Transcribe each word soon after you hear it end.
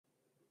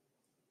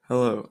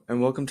Hello, and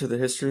welcome to the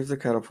History of the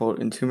Catapult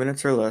in 2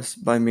 minutes or less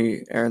by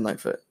me,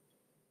 Aaron.lightfoot.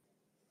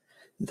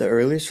 The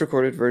earliest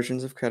recorded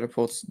versions of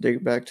catapults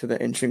date back to the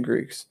ancient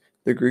Greeks.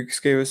 The Greeks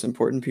gave us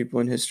important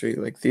people in history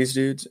like these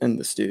dudes and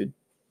this dude.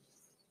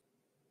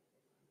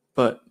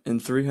 But in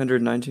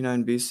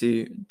 399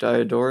 BC,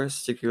 Diodorus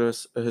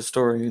Siculus, a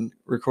historian,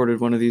 recorded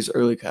one of these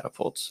early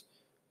catapults.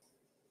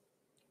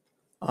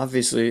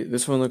 Obviously,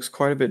 this one looks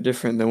quite a bit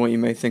different than what you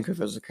may think of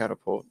as a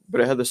catapult,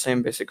 but it had the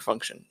same basic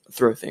function: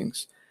 throw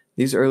things.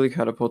 These early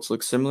catapults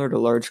looked similar to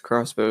large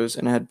crossbows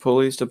and had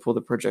pulleys to pull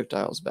the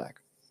projectiles back.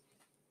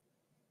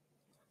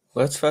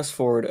 Let's fast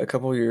forward a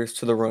couple years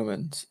to the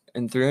Romans.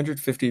 In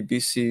 350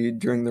 BC,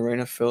 during the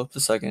reign of Philip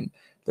II,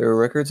 there were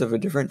records of a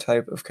different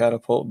type of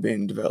catapult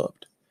being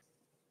developed.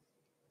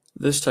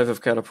 This type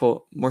of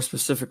catapult, more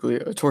specifically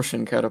a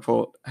torsion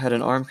catapult, had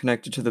an arm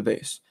connected to the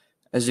base.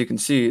 As you can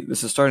see,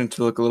 this is starting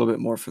to look a little bit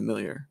more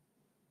familiar.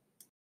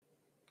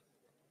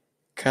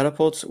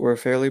 Catapults were a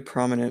fairly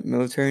prominent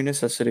military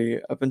necessity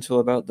up until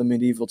about the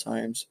medieval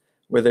times,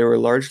 where they were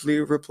largely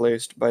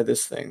replaced by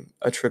this thing,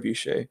 a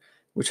trebuchet,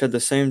 which had the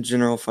same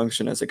general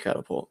function as a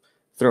catapult,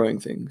 throwing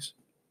things.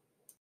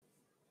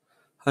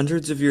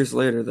 Hundreds of years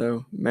later,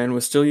 though, man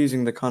was still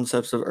using the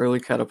concepts of early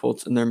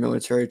catapults in their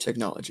military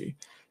technology.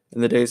 In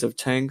the days of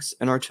tanks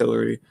and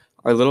artillery,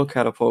 our little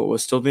catapult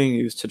was still being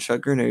used to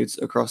chuck grenades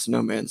across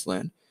no man's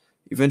land.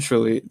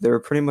 Eventually, they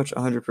were pretty much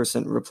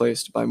 100%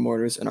 replaced by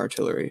mortars and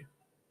artillery.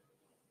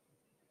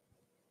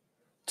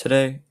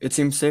 Today, it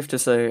seems safe to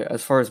say,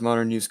 as far as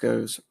modern use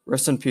goes,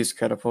 rest in peace,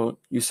 catapult,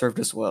 you served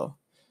us well.